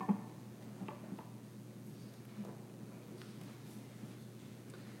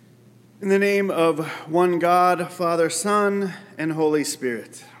In the name of one God, Father, Son, and Holy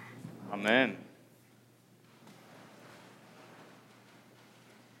Spirit. Amen.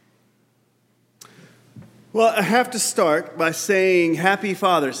 Well, I have to start by saying Happy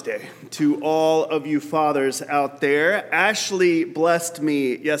Father's Day to all of you fathers out there. Ashley blessed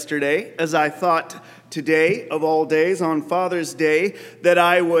me yesterday as I thought today, of all days, on Father's Day, that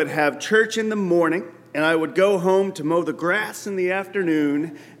I would have church in the morning and I would go home to mow the grass in the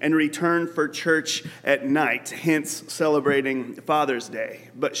afternoon and return for church at night, hence celebrating Father's Day.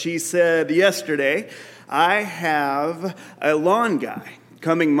 But she said yesterday, I have a lawn guy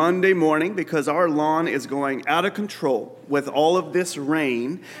coming Monday morning because our lawn is going out of control with all of this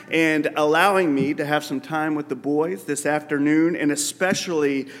rain, and allowing me to have some time with the boys this afternoon, and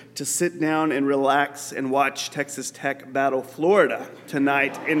especially to sit down and relax and watch Texas Tech battle Florida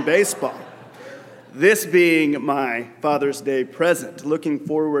tonight in baseball. This being my Father's Day present, looking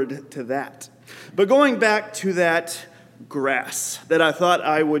forward to that. But going back to that grass that I thought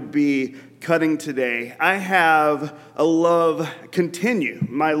I would be cutting today, I have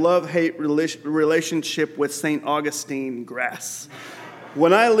my love-hate relationship with St. Augustine grass.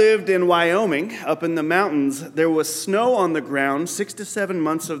 When I lived in Wyoming, up in the mountains, there was snow on the ground 6 to 7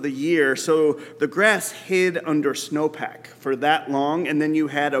 months of the year, so the grass hid under snowpack for that long, and then you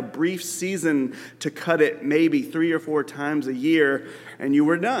had a brief season to cut it maybe 3 or 4 times a year, and you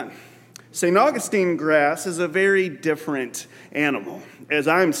were done. St. Augustine grass is a very different animal, as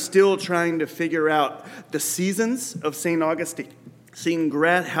I'm still trying to figure out the seasons of St. Augustine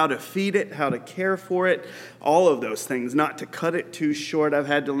grass, how to feed it, how to care for it, all of those things. Not to cut it too short, I've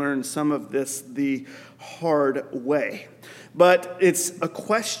had to learn some of this the hard way. But it's a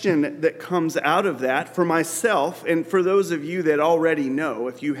question that comes out of that for myself, and for those of you that already know,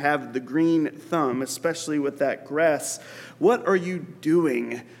 if you have the green thumb, especially with that grass, what are you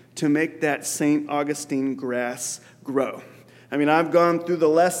doing to make that St. Augustine grass grow? I mean, I've gone through the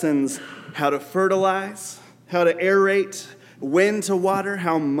lessons, how to fertilize, how to aerate, when to water,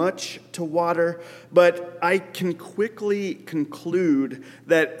 how much to water, but I can quickly conclude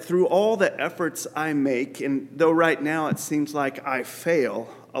that through all the efforts I make, and though right now it seems like I fail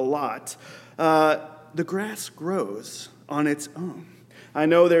a lot, the grass grows on its own. I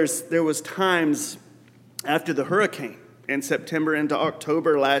know there was times after the hurricane in September into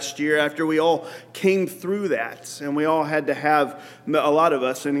October last year, after we all came through that, and we all had to have, a lot of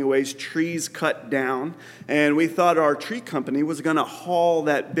us anyways, trees cut down, and we thought our tree company was going to haul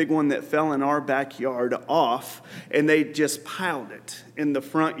that big one that fell in our backyard off, and they just piled it in the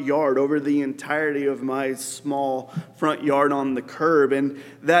front yard over the entirety of my small front yard on the curb, and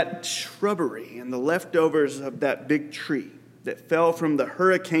that shrubbery and the leftovers of that big tree that fell from the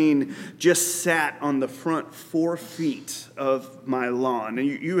hurricane just sat on the front 4 feet of my lawn. And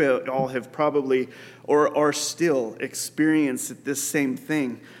you all have probably or are still experienced this same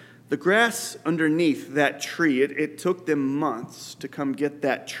thing. The grass underneath that tree, it took them months to come get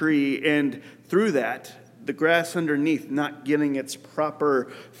that tree. And through that, the grass underneath not getting its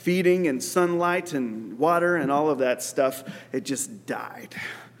proper feeding and sunlight and water and all of that stuff, it just died.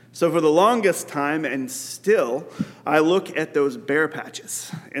 So for the longest time, and still, I look at those bare patches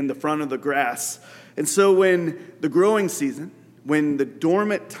in the front of the grass. And so when the growing season, when the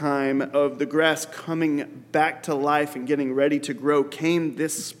dormant time of the grass coming back to life and getting ready to grow came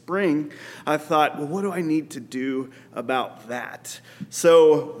this spring, I thought, well, what do I need to do about that?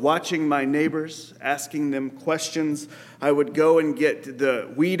 So watching my neighbors, asking them questions, I would go and get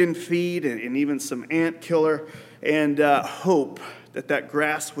the weed and feed and even some ant killer and hope that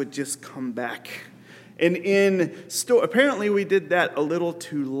grass would just come back. And apparently we did that a little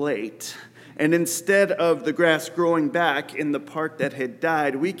too late. And instead of the grass growing back in the part that had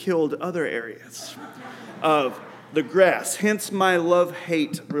died, we killed other areas of the grass. Hence my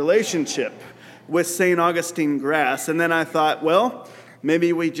love-hate relationship with St. Augustine grass. And then I thought, well,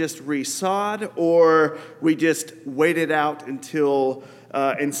 maybe we just resawed, or we just wait it out until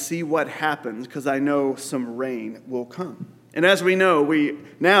and see what happens, because I know some rain will come. And as we know,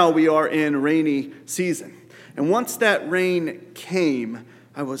 we are in rainy season. And once that rain came,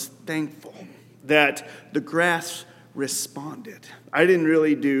 I was thankful that the grass responded. I didn't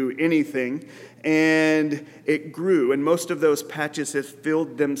really do anything, and it grew. And most of those patches have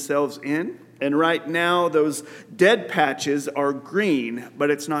filled themselves in. And right now, those dead patches are green, but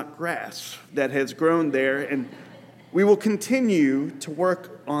it's not grass that has grown there. And we will continue to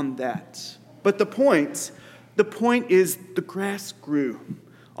work on that. But the point is the grass grew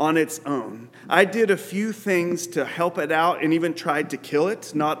on its own. I did a few things to help it out and even tried to kill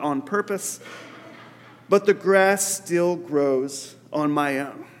it, not on purpose, but the grass still grows on my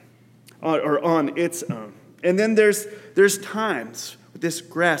own. on its own. And then there's times with this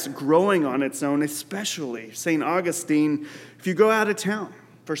grass growing on its own, especially St. Augustine, if you go out of town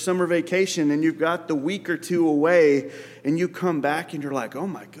for summer vacation and you've got the week or two away and you come back and you're like, oh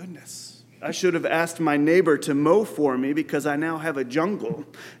my goodness, I should have asked my neighbor to mow for me because I now have a jungle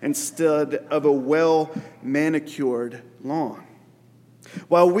instead of a well-manicured lawn.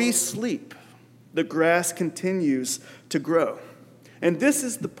 While we sleep, the grass continues to grow. And this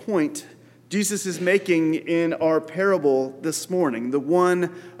is the point Jesus is making in our parable this morning, the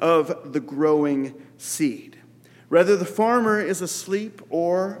one of the growing seed. Whether the farmer is asleep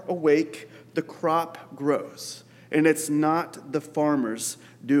or awake, the crop grows, and it's not the farmer's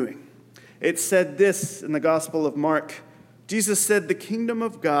doing. It said this in the Gospel of Mark. Jesus said, "The kingdom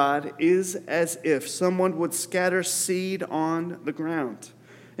of God is as if someone would scatter seed on the ground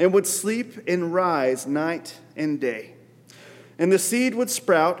and would sleep and rise night and day. And the seed would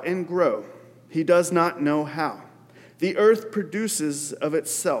sprout and grow. He does not know how. The earth produces of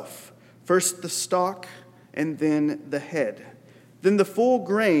itself first the stalk and then the head, then the full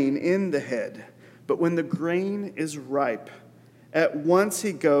grain in the head. But when the grain is ripe, at once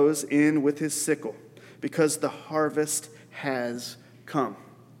he goes in with his sickle, because the harvest has come."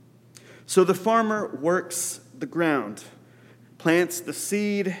 So the farmer works the ground, plants the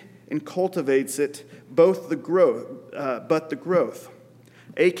seed, and cultivates it, but the growth,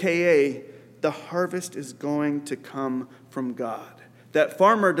 aka the harvest, is going to come from God. That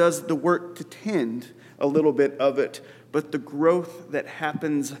farmer does the work to tend a little bit of it, but the growth that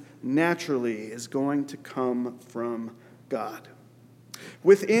happens naturally is going to come from God.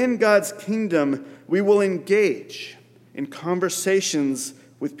 Within God's kingdom, we will engage in conversations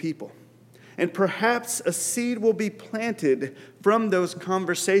with people. And perhaps a seed will be planted from those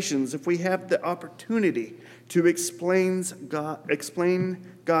conversations if we have the opportunity to explain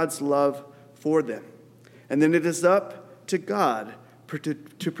God's love for them. And then it is up to God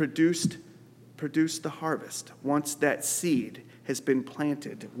to produce the harvest once that seed has been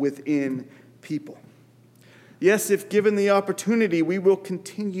planted within people. Yes, if given the opportunity, we will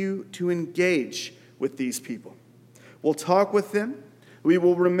continue to engage with these people. We'll talk with them. We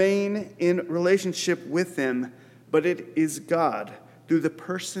will remain in relationship with them, but it is God, through the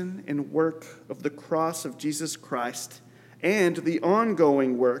person and work of the cross of Jesus Christ and the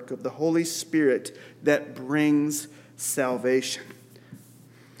ongoing work of the Holy Spirit, that brings salvation.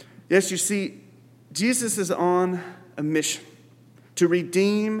 Yes, you see, Jesus is on a mission to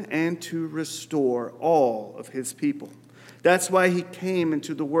redeem and to restore all of his people. That's why he came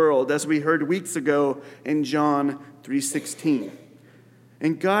into the world, as we heard weeks ago in John 3:16.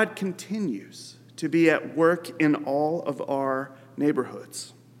 And God continues to be at work in all of our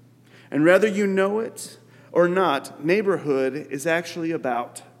neighborhoods. And whether you know it or not, neighborhood is actually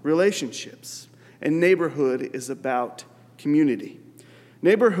about relationships. And neighborhood is about community.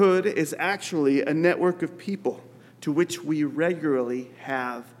 Neighborhood is actually a network of people to which we regularly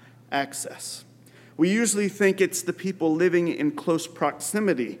have access. We usually think it's the people living in close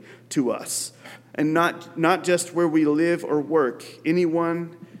proximity to us, and not just where we live or work.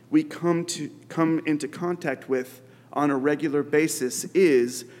 Anyone we come into contact with on a regular basis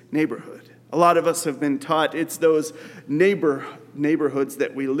is neighborhood. A lot of us have been taught it's those neighborhoods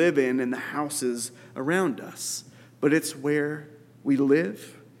that we live in and the houses around us. But it's where we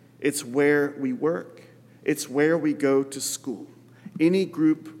live, it's where we work, it's where we go to school. Any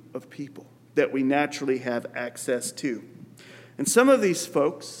group of people that we naturally have access to. And some of these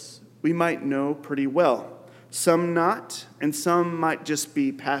folks we might know pretty well. Some not, and some might just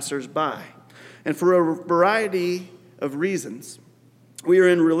be passersby. And for a variety of reasons, we are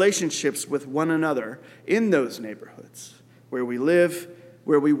in relationships with one another in those neighborhoods, where we live,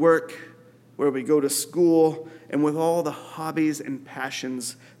 where we work, where we go to school, and with all the hobbies and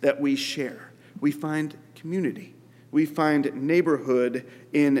passions that we share. We find community. We find neighborhood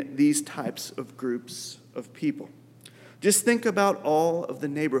in these types of groups of people. Just think about all of the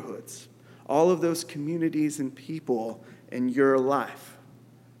neighborhoods, all of those communities and people in your life.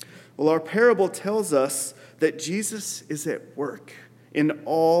 Well, our parable tells us that Jesus is at work in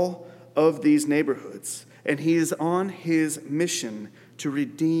all of these neighborhoods, and he is on his mission to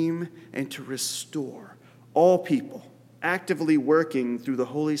redeem and to restore all people, actively working through the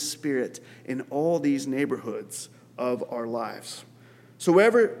Holy Spirit in all these neighborhoods of our lives. So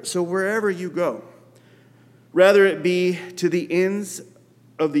wherever you go, whether it be to the ends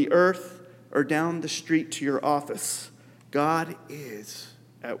of the earth or down the street to your office, God is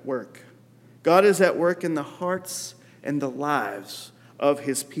at work. God is at work in the hearts and the lives of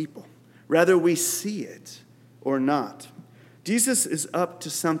his people, whether we see it or not. Jesus is up to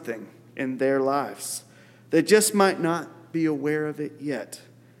something, in their lives. They just might not be aware of it yet.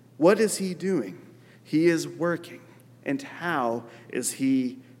 What is he doing? He is working. And how is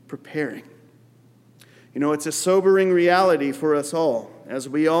he preparing? It's a sobering reality for us all. As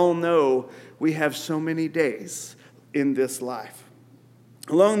we all know, we have so many days in this life.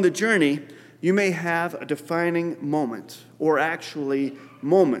 Along the journey, you may have a defining moment, or actually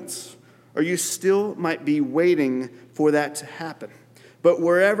moments, or you still might be waiting for that to happen. But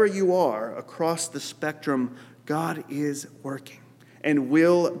wherever you are across the spectrum, God is working and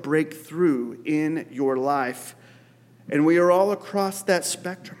will break through in your life. And we are all across that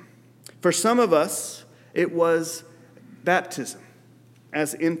spectrum. For some of us, it was baptism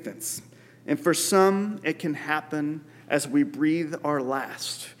as infants. And for some, it can happen as we breathe our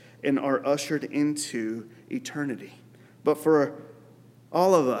last and are ushered into eternity. But for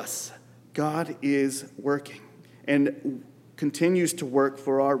all of us, God is working and continues to work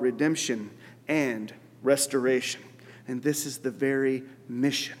for our redemption and restoration. And this is the very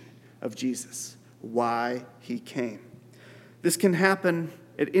mission of Jesus, why he came. This can happen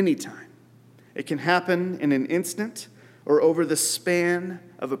at any time. It can happen in an instant or over the span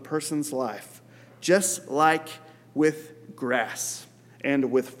of a person's life, just like with grass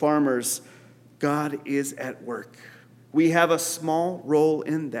and with farmers. God is at work. We have a small role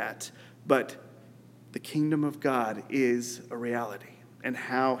in that, but the kingdom of God is a reality, and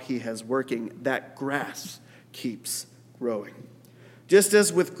how he has working, that grass keeps growing. Just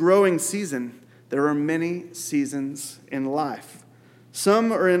as with growing season, there are many seasons in life.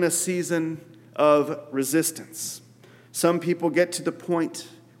 Some are in a season of resistance. Some people get to the point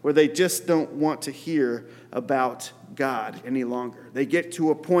where they just don't want to hear about God any longer. They get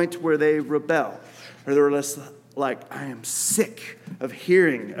to a point where they rebel, or they're less like, I am sick of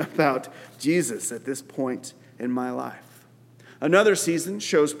hearing about Jesus at this point in my life. Another season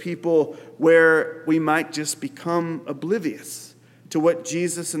shows people where we might just become oblivious to what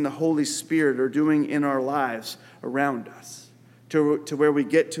Jesus and the Holy Spirit are doing in our lives around us, to where we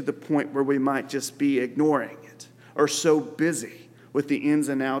get to the point where we might just be ignoring it, or so busy with the ins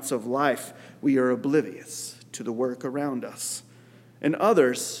and outs of life, we are oblivious to the work around us. And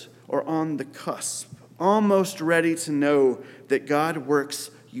others are on the cusp, almost ready to know that God works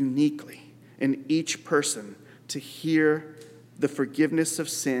uniquely in each person to hear the forgiveness of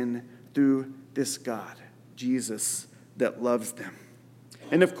sin through this God, Jesus, that loves them.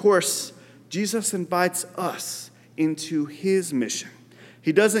 And of course, Jesus invites us into his mission.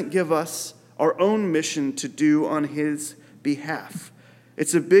 He doesn't give us our own mission to do on his behalf.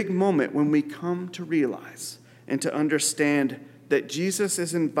 It's a big moment when we come to realize and to understand that Jesus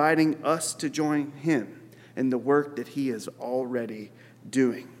is inviting us to join him in the work that he is already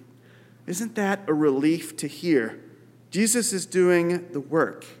doing. Isn't that a relief to hear? Jesus is doing the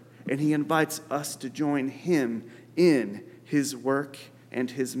work, and he invites us to join him in his work and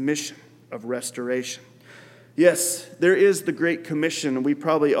his mission of restoration. Yes, there is the Great Commission, we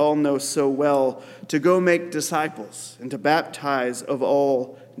probably all know so well, to go make disciples and to baptize of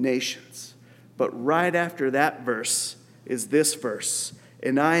all nations. But right after that verse is this verse,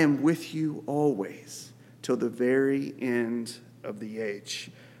 and I am with you always till the very end of the age.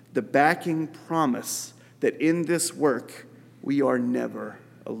 The backing promise that in this work we are never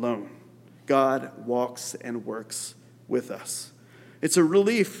alone. God walks and works with us. It's a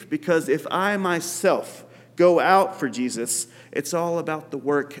relief because if I myself go out for Jesus, it's all about the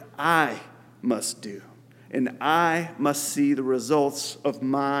work I must do. And I must see the results of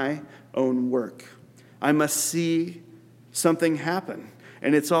my own work. I must see something happen.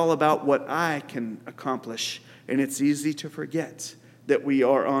 And it's all about what I can accomplish. And it's easy to forget that we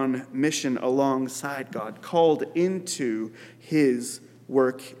are on mission alongside God, called into his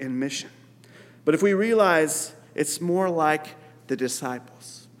work and mission. But if we realize it's more like the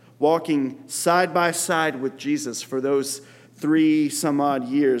disciples, walking side by side with Jesus for those 3 some odd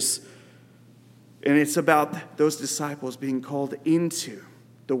years, and it's about those disciples being called into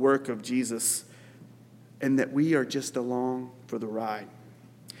the work of Jesus, and that we are just along for the ride.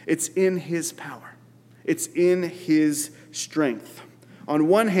 It's in his power. It's in his strength. On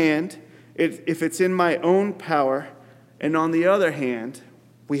one hand, if it's in my own power, and on the other hand,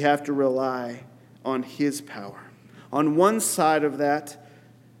 we have to rely on his power. On one side of that,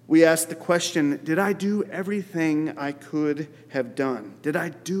 we ask the question, did I do everything I could have done? Did I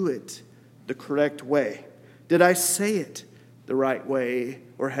do it the correct way? Did I say it the right way?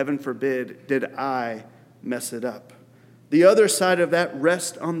 Or heaven forbid, did I mess it up? The other side of that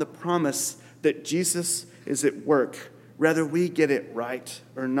rests on the promise that Jesus is at work, whether we get it right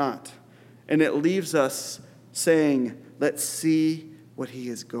or not. And it leaves us saying, let's see what he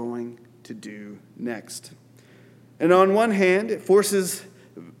is going to do next. And on one hand, it forces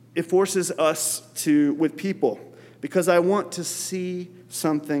us to, with people, because I want to see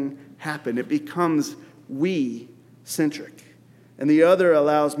something happen. It becomes we-centric. And the other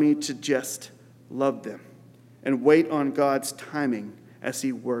allows me to just love them and wait on God's timing as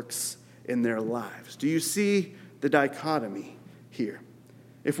he works in their lives. Do you see the dichotomy here?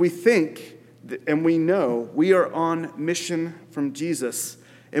 If we think and we know we are on mission from Jesus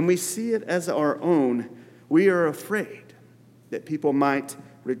and we see it as our own, we are afraid that people might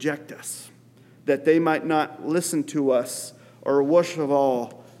reject us, that they might not listen to us, or worst of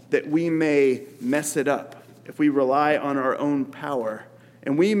all, that we may mess it up if we rely on our own power.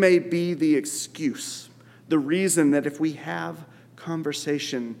 And we may be the excuse, the reason that if we have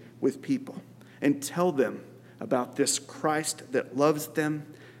conversation with people and tell them about this Christ that loves them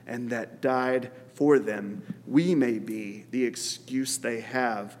and that died for them, we may be the excuse they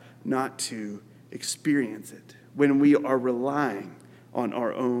have not to experience it when we are relying on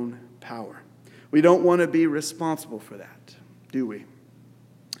our own power. We don't want to be responsible for that, do we?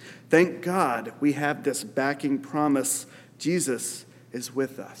 Thank God we have this backing promise. Jesus is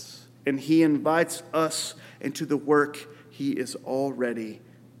with us, and he invites us into the work he is already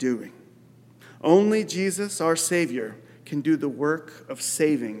doing. Only Jesus, our Savior, can do the work of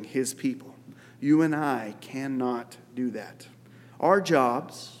saving his people. You and I cannot do that. Our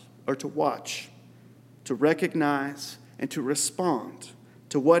jobs are to watch, to recognize, and to respond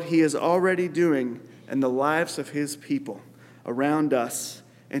to what he is already doing in the lives of his people around us,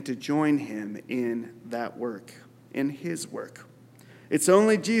 and to join him in that work, in his work. It's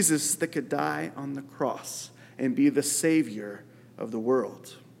only Jesus that could die on the cross and be the Savior of the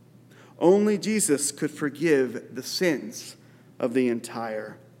world. Only Jesus could forgive the sins of the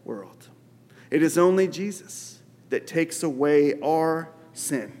entire world. It is only Jesus that takes away our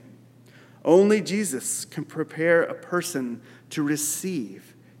sin. Only Jesus can prepare a person to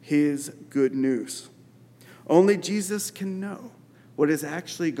receive his good news. Only Jesus can know what is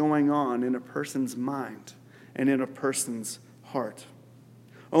actually going on in a person's mind and in a person's heart.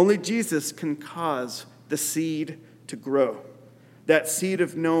 Only Jesus can cause the seed to grow, that seed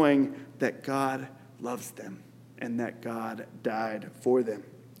of knowing that God loves them and that God died for them.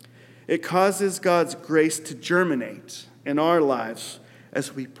 It causes God's grace to germinate in our lives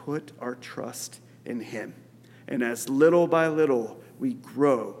as we put our trust in him. And as little by little we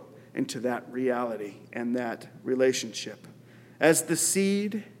grow into that reality and that relationship. As the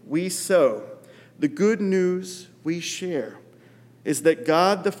seed we sow, the good news we share is that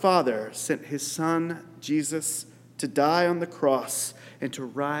God the Father sent his Son, Jesus, to die on the cross and to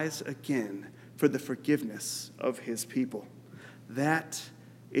rise again for the forgiveness of his people. That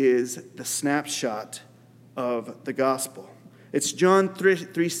is the snapshot of the gospel. It's John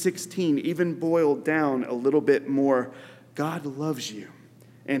 3:16, even boiled down a little bit more. God loves you,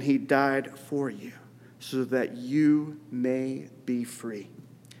 and he died for you, so that you may be free.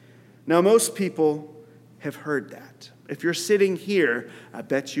 Now, most people have heard that. If you're sitting here, I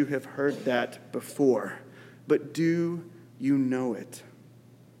bet you have heard that before. But do you know it?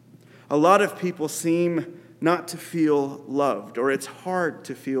 A lot of people seem not to feel loved, or it's hard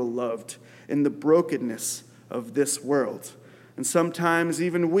to feel loved in the brokenness of this world. And sometimes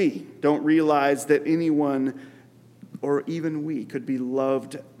even we don't realize that anyone, or even we, could be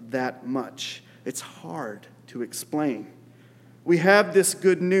loved that much. It's hard to explain. We have this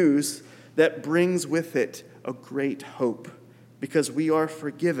good news that brings with it a great hope, because we are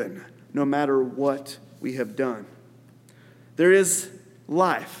forgiven no matter what we have done. There is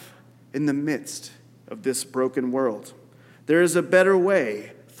life in the midst of this broken world. There is a better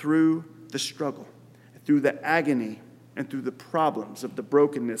way through the struggle, through the agony, and through the problems of the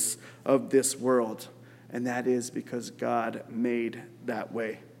brokenness of this world. And that is because God made that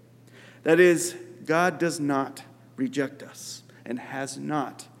way. That is, God does not reject us and has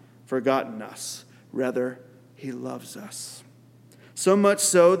not forgotten us. Rather, he loves us. So much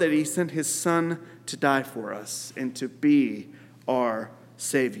so that he sent his Son to die for us and to be our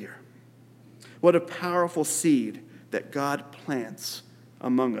Savior. What a powerful seed that God plants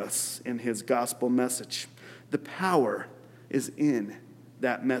among us in his gospel message. The power is in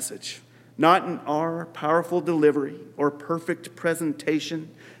that message, not in our powerful delivery or perfect presentation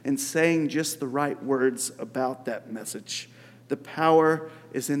and saying just the right words about that message. The power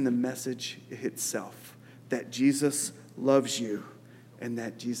is in the message itself, that Jesus loves you and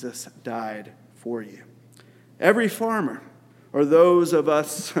that Jesus died for you. Every farmer, or those of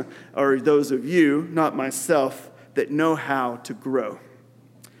us, or those of you, not myself, that know how to grow,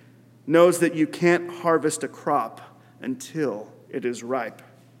 knows that you can't harvest a crop until it is ripe.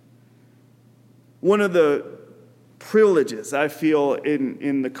 One of the privileges I feel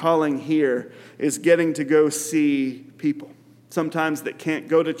in the calling here is getting to go see people. Sometimes that can't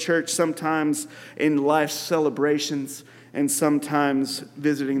go to church, sometimes in life celebrations, and sometimes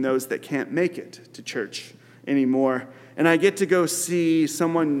visiting those that can't make it to church anymore. And I get to go see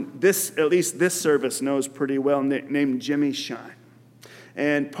someone at least this service knows pretty well, named Jimmy Shine.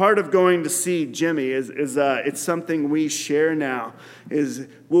 And part of going to see Jimmy is it's something we share now, is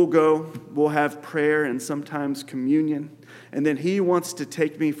we'll have prayer and sometimes communion. And then he wants to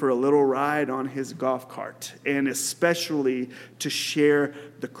take me for a little ride on his golf cart, and especially to share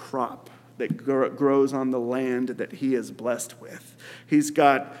the crop that grows on the land that he is blessed with. He's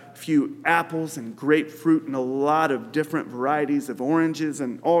got a few apples and grapefruit and a lot of different varieties of oranges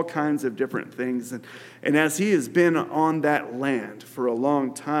and all kinds of different things. And as he has been on that land for a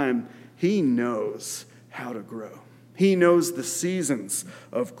long time, he knows how to grow. He knows the seasons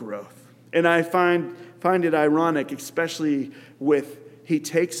of growth. And I find it ironic, especially with he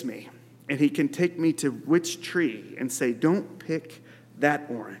takes me, and he can take me to which tree and say, don't pick that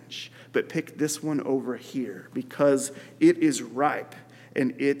orange, but pick this one over here because it is ripe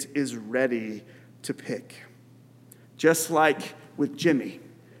and it is ready to pick. Just like with Jimmy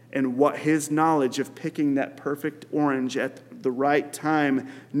and what his knowledge of picking that perfect orange at the right time,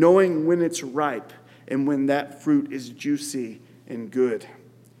 knowing when it's ripe and when that fruit is juicy and good.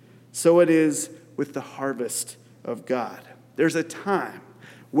 So it is with the harvest of God. There's a time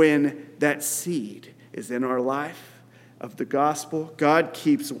when that seed is in our life of the gospel. God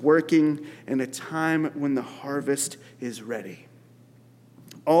keeps working in a time when the harvest is ready.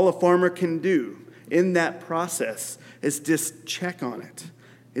 All a farmer can do in that process is just check on it.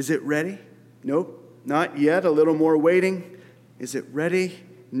 Is it ready? Nope, not yet. A little more waiting. Is it ready?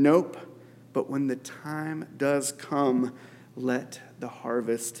 Nope. But when the time does come, let the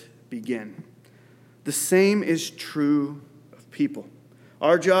harvest begin. The same is true of people.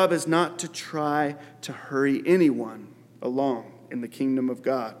 Our job is not to try to hurry anyone along in the kingdom of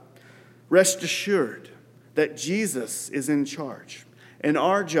God. Rest assured that Jesus is in charge, and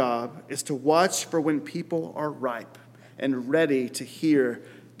our job is to watch for when people are ripe and ready to hear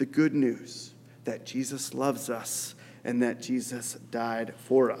the good news that Jesus loves us and that Jesus died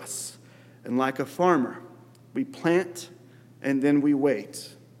for us. And like a farmer, we plant and then we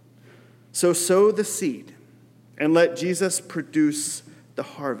wait. So sow the seed and let Jesus produce the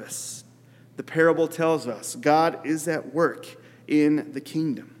harvest. The parable tells us God is at work in the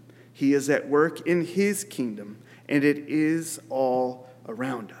kingdom. He is at work in his kingdom, and it is all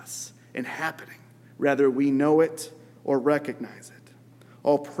around us and happening, whether we know it or recognize it.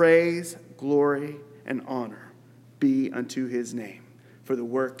 All praise, glory, and honor be unto his name for the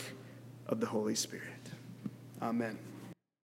work of the Holy Spirit. Amen.